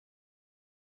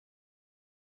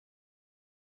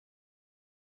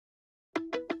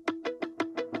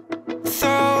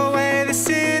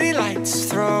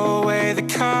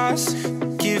cars.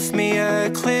 Give me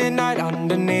a clear night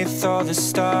underneath all the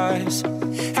stars.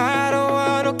 I don't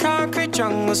want no concrete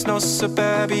jungles, no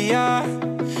suburbia.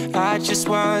 I just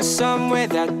want somewhere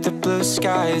that the blue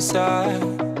skies are.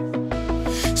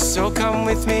 So come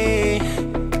with me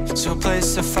to a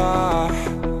place afar,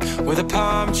 where the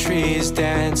palm trees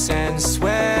dance and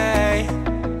sway.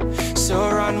 So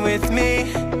run with me.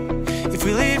 If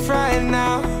we leave right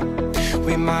now,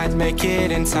 we might make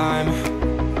it in time.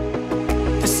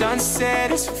 The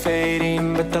sunset is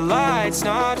fading, but the light's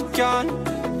not gone.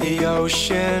 The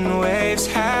ocean waves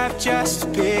have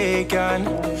just begun.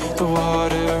 The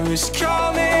water is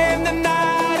calling, the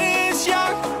night is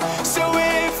young. So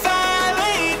if I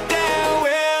lay down,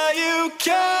 will you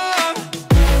come?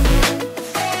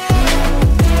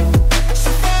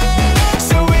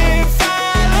 So if I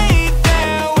lay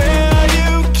down, will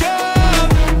you come?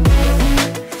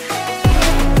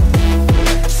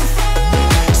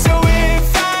 So if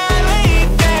I lay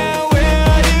down,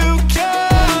 will you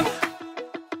come?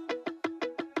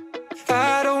 I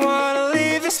don't wanna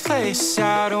leave this place,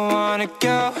 I don't wanna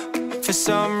go. For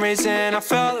some reason I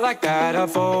felt like that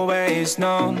I've always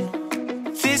known.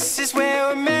 This is where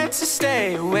we're meant to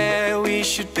stay, where we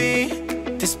should be.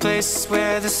 This place is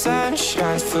where the sun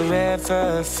shines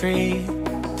forever free.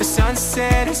 The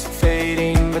sunset is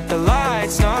fading, but the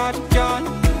light's not gone.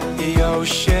 The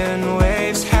ocean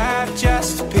waves have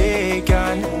just begun.